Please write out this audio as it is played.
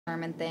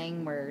German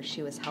thing where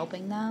she was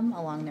helping them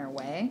along their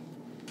way.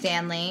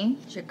 Stanley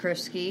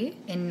Zakrewski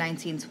in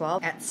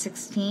 1912 at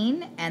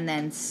 16, and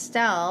then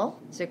Stell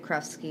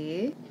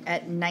Zakrewski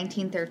at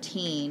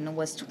 1913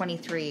 was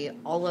 23.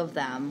 All of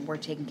them were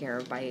taken care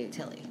of by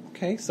Tillie.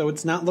 Okay, so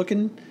it's not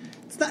looking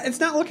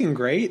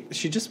great.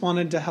 She just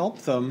wanted to help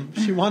them.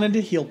 She wanted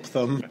to help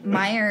them.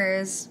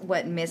 Myers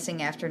went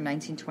missing after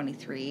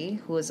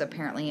 1923, who was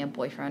apparently a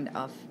boyfriend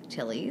of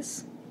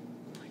Tillie's.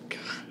 Oh my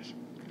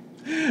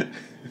God.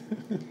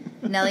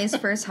 Nellie's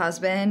first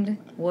husband,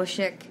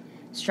 Wojciech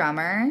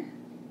Stromer,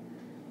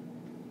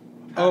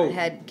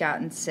 had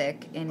gotten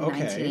sick in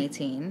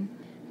 1918.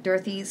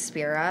 Dorothy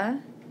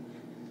Spira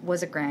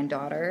was a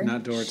granddaughter.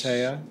 Not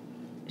Dorothea?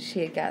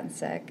 She had gotten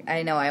sick.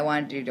 I know, I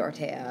wanted to do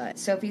Dorothea.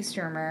 Sophie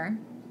Sturmer,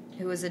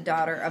 who was a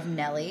daughter of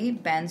Nellie,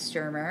 Ben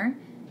Sturmer.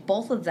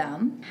 Both of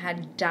them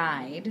had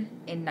died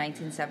in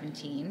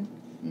 1917.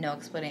 No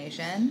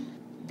explanation.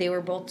 They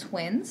were both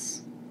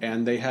twins.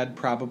 And they had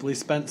probably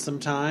spent some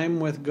time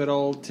with good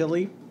old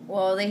Tillie?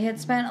 Well, they had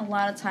spent a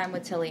lot of time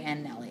with Tillie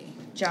and Nellie.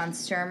 John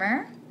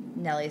Sturmer,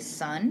 Nellie's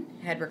son,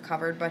 had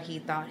recovered, but he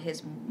thought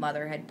his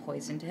mother had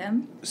poisoned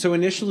him. So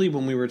initially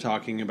when we were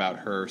talking about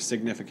her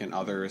significant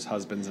others,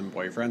 husbands and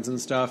boyfriends and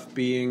stuff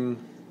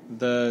being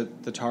the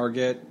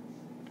target,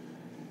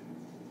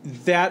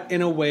 that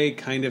in a way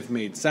kind of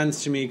made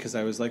sense to me because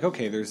I was like,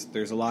 okay,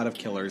 there's a lot of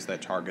killers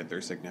that target their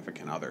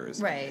significant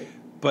others. Right.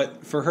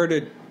 But for her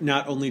to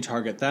not only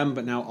target them,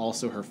 but now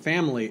also her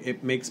family,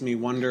 it makes me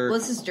wonder... Well,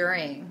 this is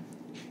during...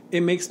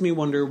 It makes me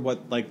wonder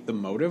what, like, the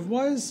motive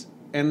was.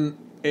 And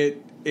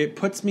it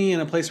puts me in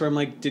a place where I'm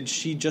like, did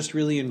she just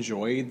really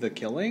enjoy the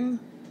killing?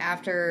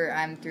 After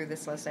I'm through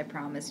this list, I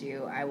promise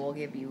you, I will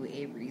give you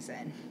a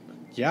reason.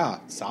 Yeah,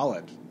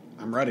 solid.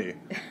 I'm ready.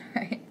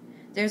 Right.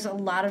 There's a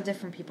lot of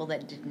different people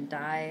that didn't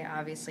die,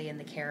 obviously, in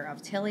the care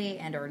of Tillie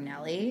and or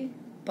Nellie.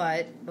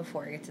 But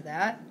before I get to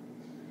that,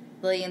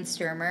 Lillian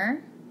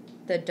Sturmer,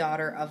 the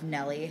daughter of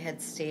Nellie,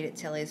 had stayed at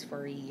Tillie's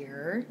for a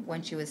year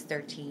when she was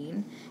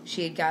 13.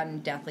 She had gotten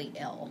deathly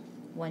ill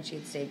when she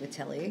had stayed with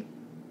Tillie.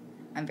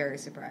 I'm very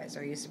surprised.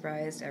 Are you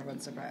surprised?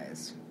 Everyone's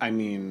surprised. I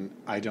mean,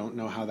 I don't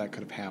know how that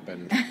could have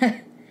happened.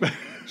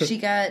 She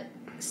got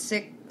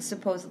sick,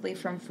 supposedly,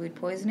 from food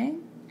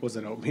poisoning. Was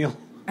it oatmeal?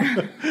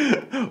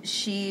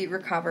 She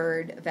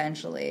recovered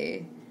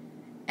eventually,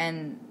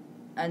 and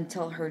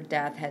until her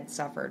death had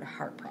suffered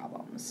heart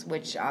problems,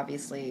 which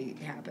obviously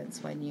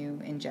happens when you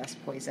ingest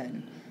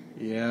poison.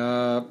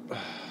 Yeah.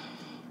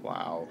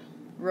 Wow.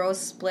 Rose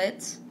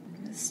Split,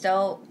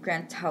 Stel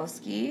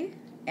Grantowski,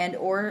 and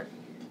or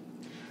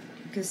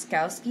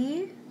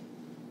Guskowski.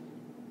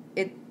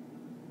 It,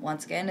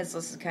 once again, is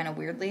listed kind of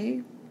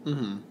weirdly.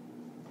 Mm-hmm.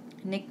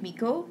 Nick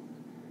Miko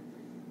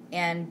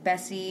and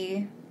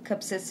Bessie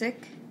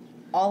Kupsisik.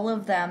 All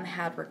of them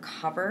had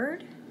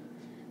recovered,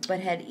 but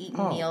had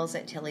eaten meals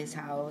at Tillie's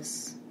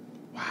house.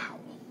 Wow.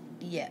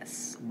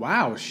 Yes.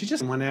 Wow, she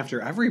just went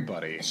after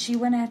everybody. She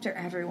went after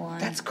everyone.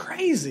 That's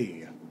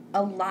crazy.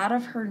 A lot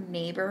of her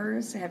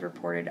neighbors had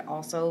reported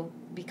also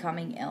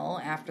becoming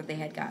ill after they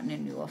had gotten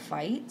into a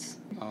fight.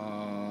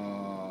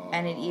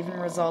 And it even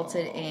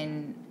resulted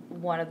in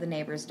one of the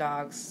neighbor's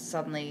dogs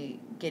suddenly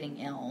getting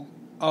ill.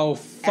 Oh,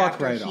 fuck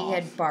right off. After he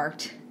had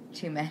barked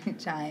too many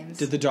times.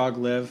 Did the dog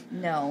live?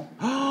 No.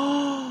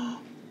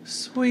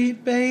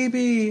 Sweet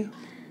baby.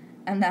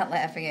 I'm not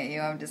laughing at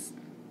you. I'm just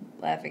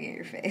laughing at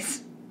your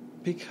face.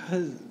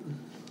 Because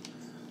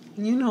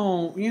you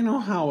know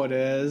how it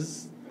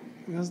is.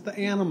 Because the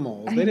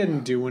animals, they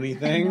didn't do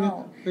anything.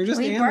 They're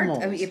just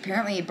animals.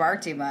 Apparently he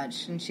barked too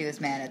much, and she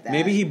was mad at that.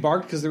 Maybe he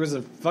barked because there was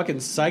a fucking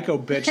psycho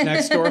bitch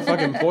next door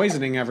fucking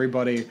poisoning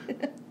everybody.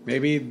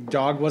 Maybe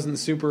dog wasn't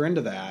super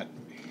into that.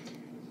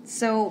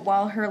 So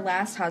while her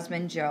last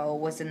husband, Joe,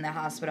 was in the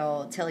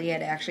hospital, Tillie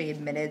had actually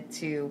admitted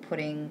to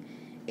putting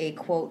a,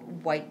 quote,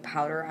 white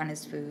powder on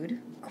his food.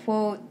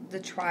 Quote, the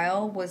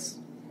trial was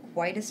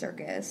quite a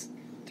circus.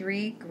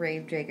 3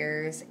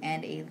 gravediggers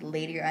and a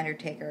lady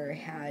undertaker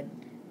had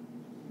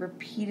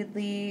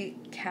repeatedly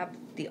kept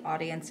the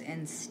audience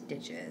in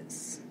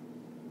stitches.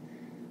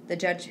 The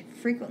judge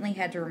frequently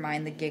had to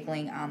remind the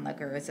giggling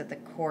onlookers that the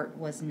court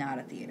was not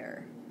a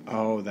theater.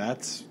 Oh,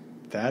 that's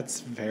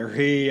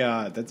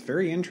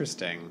very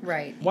interesting.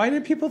 Right. Why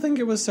did people think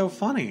it was so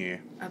funny?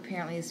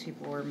 Apparently these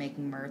people were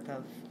making mirth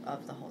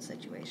of the whole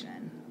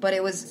situation. But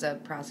it was the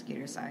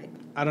prosecutor's side.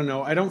 I don't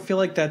know. I don't feel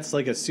like that's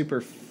like a super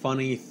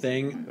funny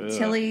thing.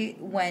 Tillie,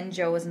 when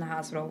Joe was in the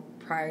hospital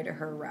prior to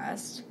her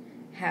arrest,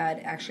 had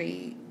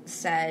actually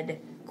said,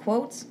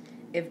 quote,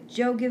 if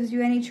Joe gives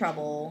you any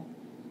trouble,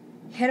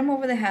 hit him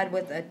over the head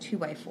with a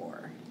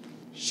 2x4.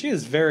 She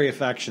is very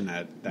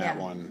affectionate, that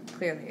one.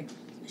 Clearly.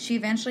 She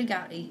eventually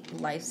got a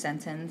life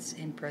sentence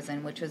in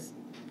prison, which was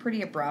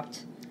pretty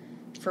abrupt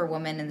for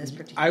women in this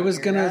particular I was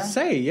era. going to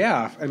say,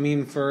 yeah. I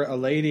mean, for a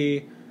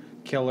lady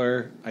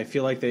killer, I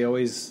feel like they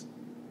always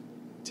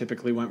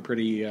typically went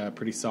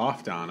pretty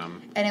soft on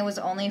them. And it was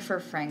only for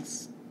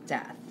Frank's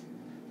death.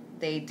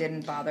 They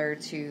didn't bother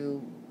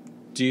to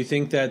Do you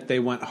think that they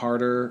went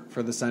harder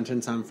for the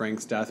sentence on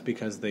Frank's death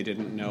because they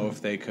didn't know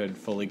if they could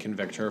fully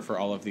convict her for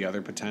all of the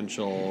other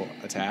potential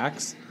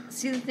attacks?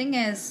 See, the thing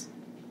is,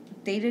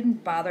 they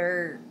didn't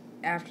bother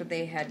after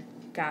they had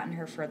gotten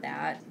her for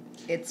that.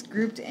 It's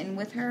grouped in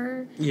with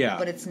her, yeah,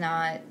 but it's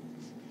not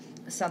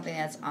something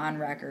that's on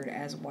record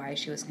as why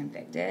she was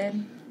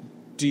convicted.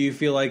 Do you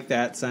feel like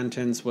that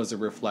sentence was a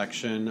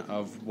reflection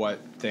of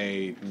what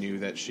they knew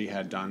that she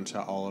had done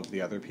to all of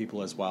the other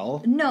people as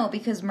well? No,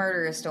 because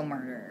murder is still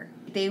murder.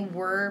 They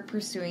were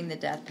pursuing the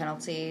death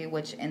penalty,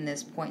 which in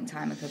this point in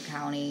time in Cook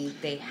County,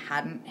 they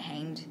hadn't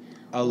hanged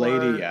a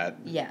lady yet.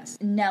 Yes.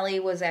 Nellie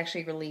was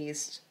actually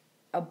released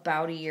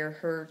about a year.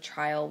 Her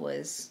trial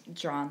was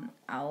drawn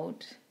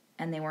out,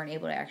 and they weren't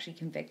able to actually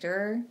convict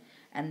her,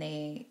 and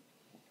they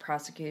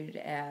prosecuted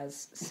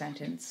as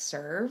sentence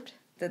served.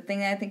 The thing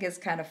that I think is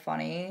kind of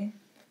funny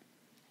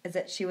is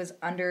that she was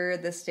under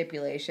the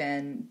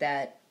stipulation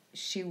that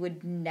she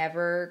would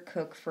never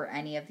cook for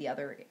any of the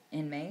other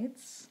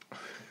inmates.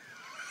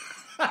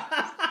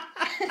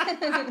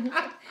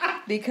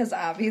 Because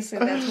obviously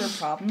that's where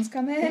problems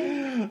come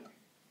in.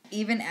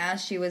 Even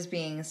as she was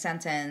being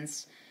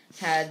sentenced,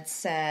 had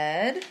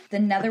said the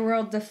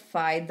netherworld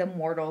defied the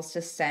mortals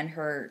to send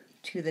her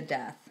to the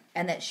death,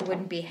 and that she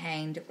wouldn't be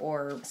hanged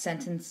or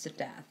sentenced to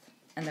death.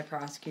 And the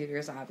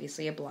prosecutors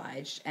obviously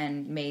obliged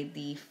and made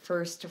the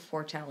first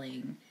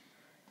foretelling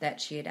that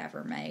she had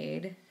ever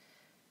made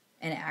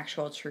an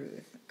actual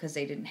truth. Because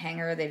they didn't hang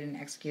her, they didn't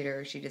execute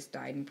her, she just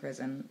died in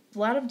prison. A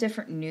lot of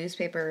different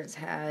newspapers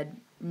had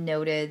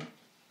noted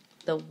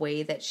the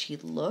way that she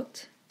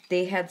looked.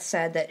 They had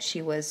said that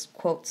she was,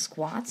 quote,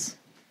 squats,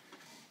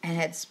 and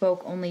had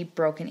spoke only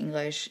broken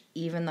English,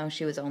 even though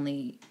she was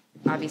only...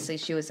 Obviously,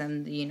 she was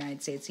in the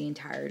United States the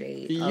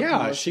entirety.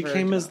 Yeah, she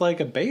came as like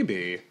a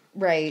baby.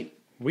 Right.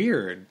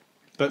 Weird.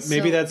 But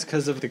maybe that's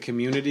because of the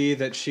community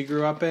that she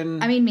grew up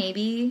in. I mean,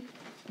 maybe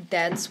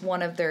that's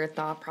one of their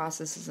thought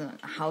processes on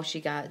how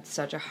she got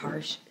such a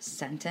harsh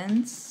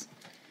sentence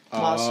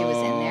while she was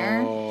in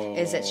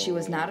there, is that she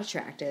was not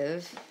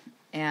attractive.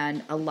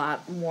 And a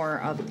lot more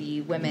of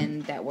the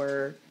women that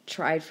were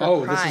tried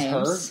for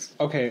crimes. This is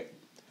her? Okay.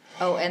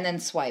 Oh, and then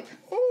swipe.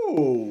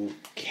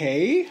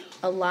 Okay.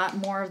 A lot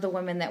more of the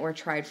women that were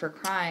tried for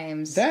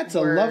crimes. That's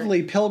a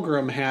lovely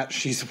pilgrim hat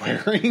she's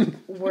wearing.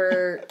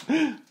 Were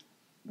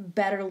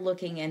better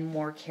looking and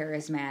more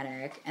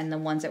charismatic. And the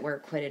ones that were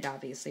acquitted,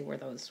 obviously, were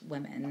those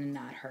women and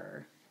not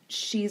her.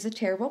 She's a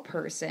terrible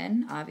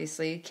person,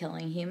 obviously,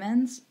 killing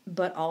humans.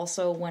 But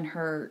also, when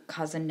her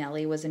cousin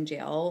Nellie was in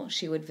jail,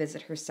 she would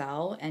visit her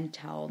cell and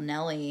tell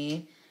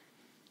Nellie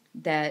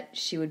that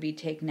she would be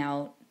taken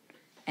out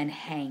and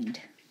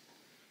hanged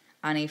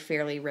on a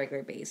fairly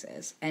regular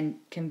basis, and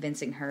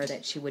convincing her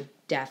that she would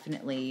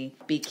definitely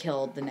be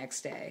killed the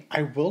next day.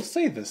 I will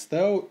say this,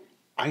 though.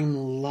 I'm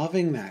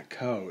loving that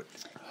coat.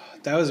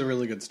 That was a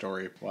really good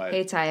story. What?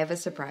 Hey, Ty, I have a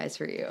surprise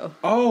for you.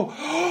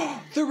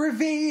 Oh, the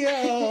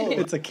reveal!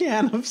 It's a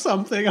can of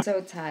something.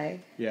 So,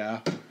 Ty. Yeah.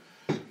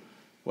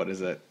 What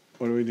is it?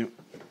 What do we do?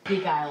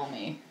 Beguile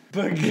me.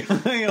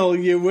 Beguile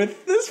you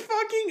with this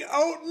fucking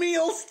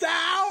oatmeal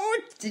stout?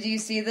 Did you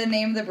see the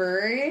name of the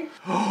brewery?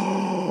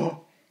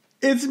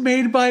 It's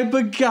made by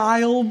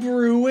Beguile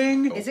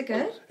Brewing. Is it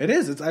good? It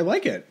is. I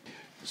like it.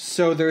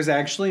 So there's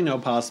actually no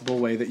possible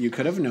way that you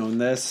could have known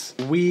this.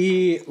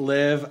 We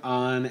live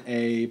on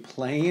a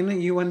plane,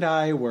 you and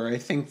I, where I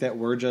think that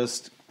we're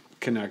just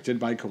connected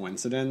by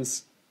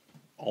coincidence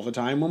all the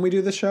time when we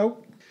do the show.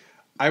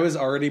 I was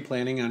already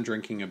planning on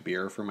drinking a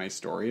beer for my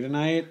story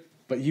tonight,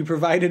 but you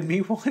provided me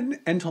one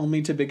and told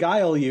me to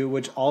beguile you,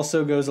 which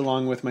also goes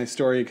along with my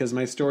story, because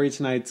my story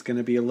tonight's going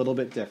to be a little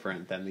bit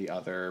different than the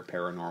other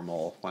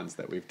paranormal ones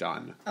that we've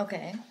done.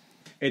 Okay.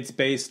 It's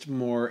based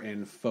more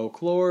in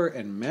folklore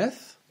and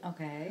myth.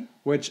 Okay.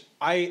 Which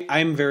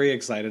I'm very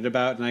excited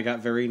about, and I got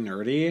very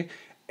nerdy.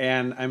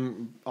 And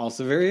I'm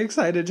also very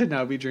excited to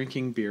now be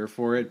drinking beer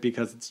for it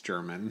because it's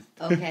German.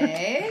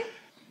 Okay.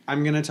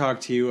 I'm going to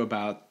talk to you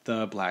about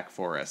the Black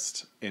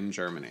Forest in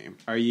Germany.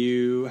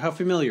 How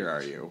familiar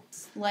are you?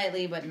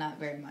 Slightly, but not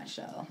very much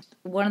so.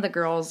 One of the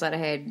girls that I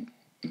had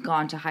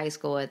gone to high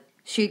school with,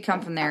 she'd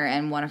come from there,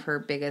 and one of her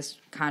biggest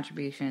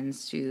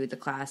contributions to the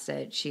class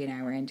that she and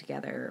I were in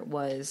together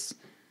was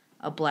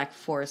a Black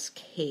Forest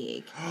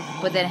cake.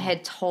 But then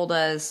had told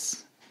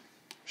us...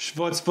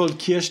 Schwarzwald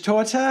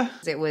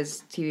Kirschtorte? It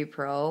was TV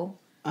Pro.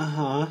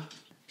 Uh-huh.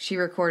 She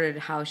recorded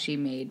how she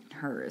made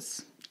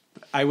hers.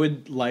 I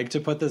would like to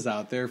put this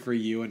out there for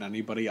you and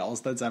anybody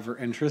else that's ever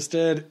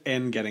interested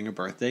in getting a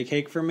birthday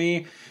cake for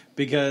me,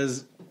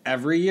 because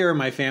every year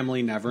my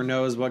family never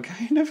knows what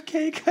kind of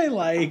cake I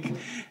like,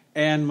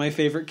 and my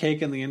favorite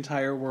cake in the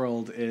entire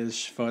world is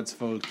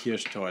Schwarzwald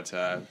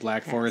Kirschtorte,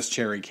 Black Forest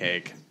cherry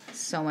cake.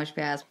 So much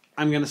past.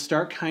 I'm going to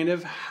start kind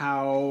of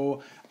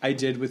how I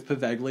did with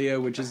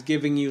Paveglia, which is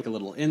giving you a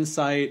little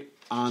insight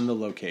on the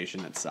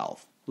location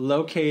itself.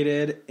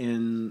 Located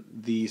in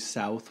the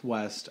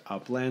southwest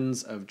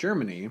uplands of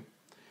Germany,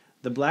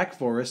 the Black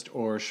Forest,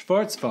 or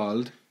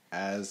Schwarzwald,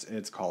 as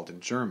it's called in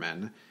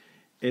German,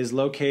 is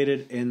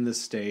located in the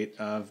state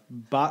of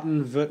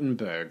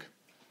Baden-Württemberg.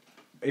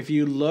 If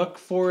you look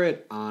for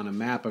it on a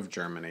map of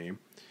Germany,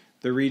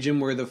 the region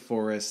where the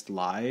forest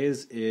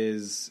lies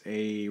is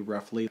a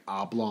roughly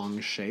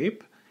oblong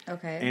shape.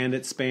 Okay. And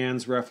it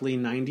spans roughly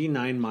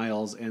 99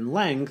 miles in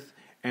length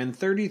and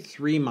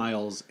 33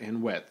 miles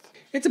in width.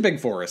 It's a big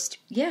forest.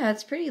 Yeah,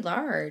 it's pretty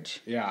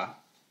large. Yeah.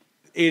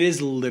 It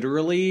is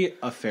literally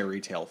a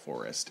fairy tale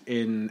forest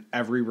in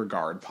every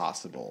regard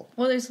possible.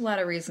 Well, there's a lot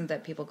of reasons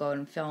that people go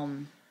and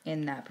film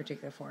in that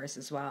particular forest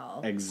as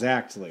well.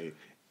 Exactly.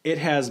 It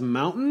has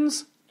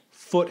mountains,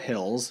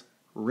 foothills,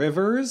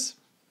 rivers,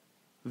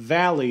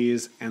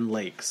 valleys, and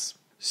lakes.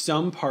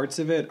 Some parts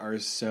of it are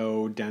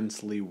so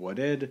densely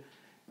wooded,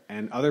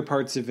 and other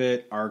parts of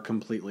it are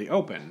completely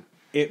open.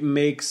 It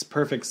makes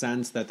perfect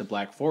sense that the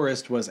Black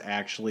Forest was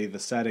actually the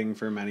setting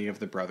for many of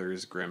the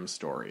Brothers Grimm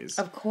stories.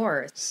 Of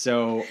course.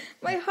 So,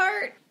 my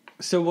heart.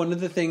 So one of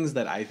the things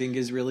that I think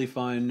is really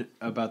fun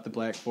about the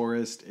Black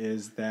Forest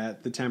is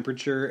that the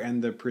temperature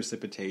and the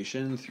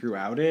precipitation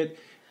throughout it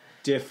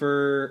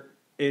differ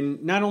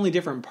in not only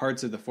different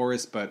parts of the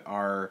forest, but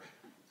are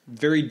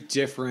very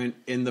different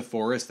in the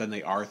forest than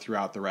they are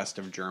throughout the rest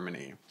of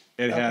Germany.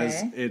 It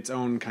has its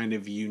own kind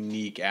of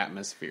unique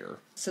atmosphere.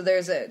 So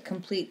there's a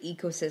complete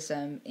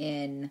ecosystem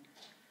in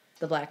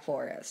the Black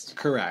Forest.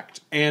 Correct.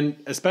 And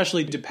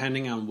especially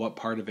depending on what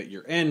part of it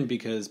you're in,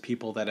 because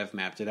people that have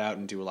mapped it out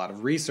and do a lot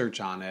of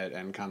research on it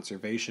and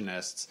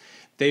conservationists,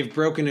 they've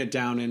broken it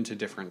down into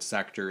different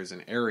sectors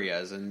and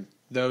areas. And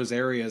those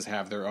areas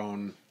have their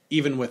own,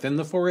 even within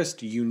the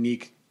forest,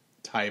 unique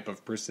type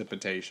of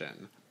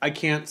precipitation. I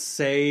can't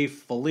say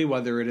fully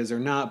whether it is or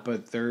not,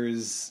 but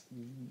there's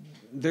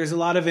a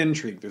lot of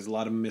intrigue. There's a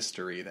lot of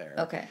mystery there.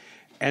 Okay.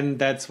 And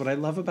that's what I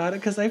love about it,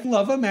 because I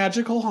love a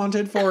magical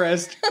haunted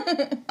forest.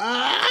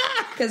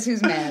 Because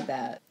who's mad at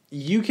that?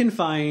 You can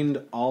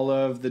find all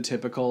of the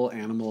typical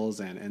animals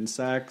and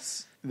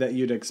insects that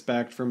you'd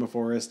expect from a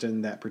forest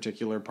in that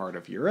particular part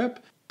of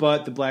Europe.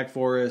 But the Black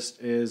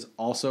Forest is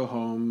also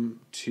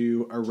home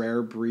to a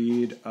rare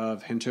breed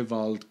of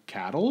Hinterwald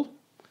cattle.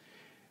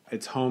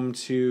 It's home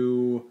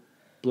to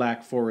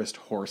Black Forest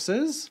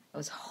horses. I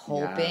was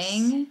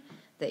hoping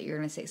that you're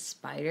going to say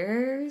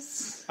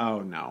spiders. Oh,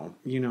 no.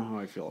 You know how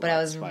I feel about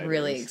spiders. But I was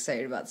really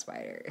excited about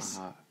spiders.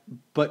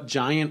 But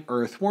giant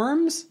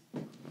earthworms.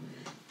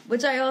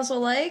 Which I also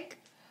like.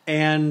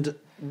 And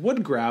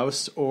wood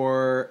grouse,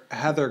 or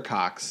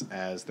heathercocks,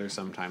 as they're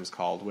sometimes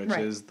called, which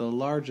is the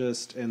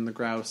largest in the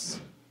grouse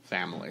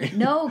family.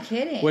 No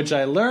kidding. Which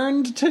I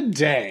learned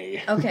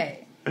today.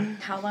 Okay.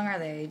 How long are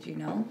they? Do you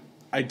know?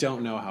 I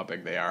don't know how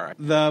big they are.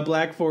 The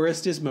Black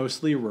Forest is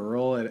mostly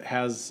rural. It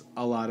has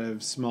a lot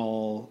of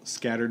small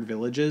scattered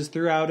villages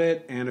throughout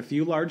it and a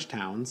few large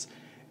towns.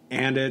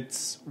 And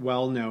it's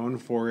well known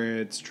for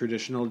its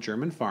traditional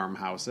German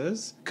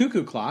farmhouses,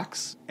 cuckoo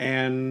clocks,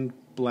 and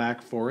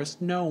Black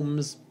Forest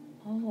gnomes.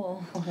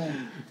 Oh.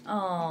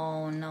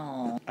 Oh,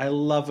 no. I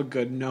love a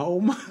good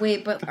gnome.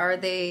 Wait, but are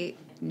they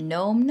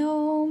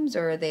gnomes,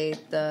 or are they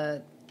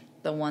the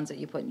ones that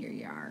you put in your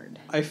yard?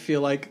 I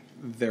feel like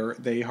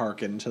they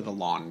hearken to the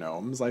lawn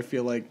gnomes. I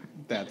feel like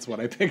that's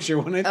what I picture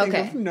when I think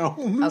of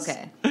gnomes.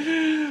 Okay.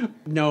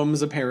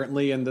 Gnomes,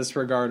 apparently, in this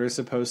regard, are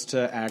supposed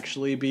to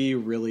actually be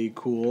really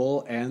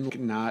cool and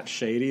not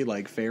shady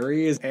like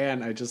fairies,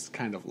 and I just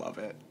kind of love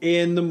it.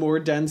 In the more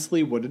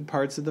densely wooded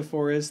parts of the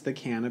forest, the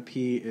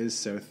canopy is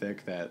so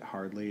thick that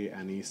hardly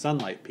any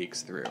sunlight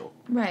peeks through.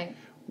 Right.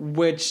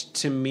 Which,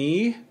 to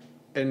me,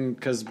 and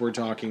because we're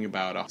talking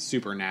about a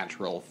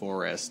supernatural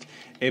forest,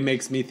 it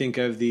makes me think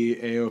of the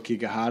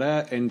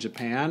Aokigahara in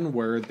Japan,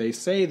 where they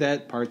say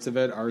that parts of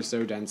it are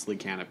so densely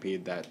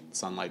canopied that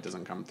sunlight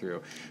doesn't come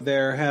through.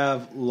 There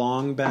have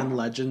long been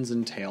legends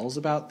and tales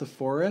about the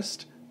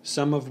forest,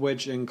 some of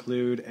which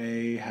include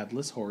a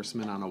headless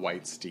horseman on a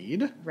white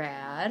steed.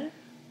 Rad.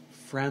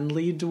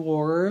 Friendly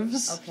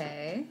dwarves.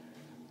 Okay.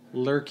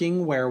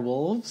 Lurking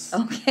werewolves.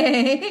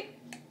 Okay.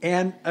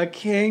 And a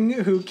king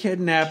who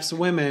kidnaps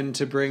women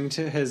to bring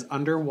to his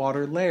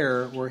underwater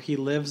lair where he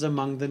lives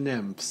among the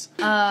nymphs.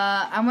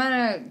 I'm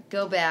gonna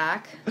go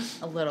back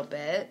a little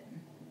bit.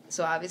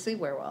 So obviously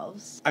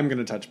werewolves. I'm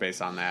gonna touch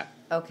base on that.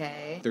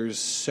 Okay. There's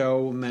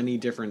so many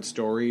different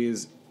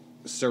stories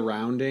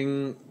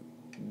surrounding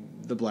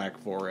the Black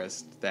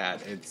Forest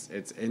that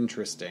it's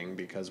interesting,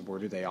 because where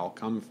do they all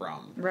come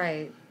from?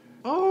 Right.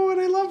 Oh, and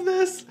I love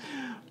this!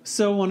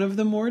 So one of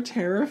the more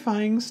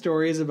terrifying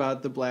stories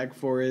about the Black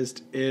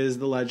Forest is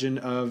the legend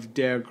of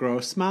Der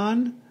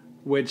Grossmann,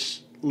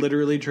 which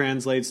literally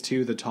translates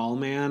to the tall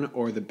man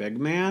or the big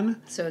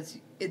man. So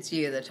it's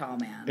you, the tall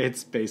man.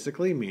 It's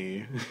basically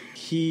me.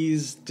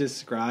 He's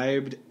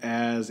described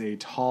as a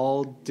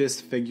tall,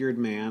 disfigured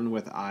man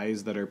with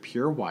eyes that are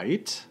pure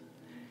white.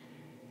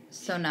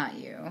 So not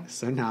you.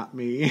 So not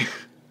me.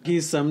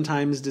 He's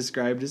sometimes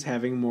described as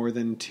having more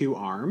than 2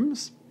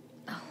 arms.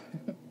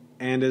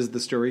 And as the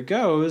story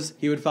goes,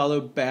 he would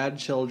follow bad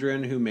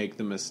children who make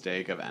the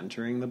mistake of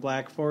entering the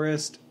Black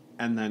Forest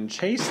and then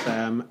chase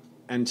them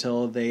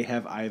until they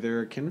have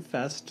either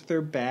confessed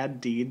their bad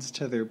deeds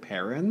to their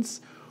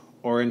parents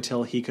or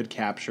until he could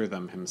capture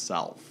them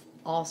himself.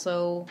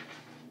 Also,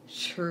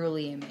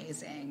 truly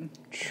amazing.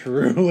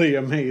 Truly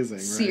amazing,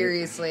 right?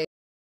 Seriously.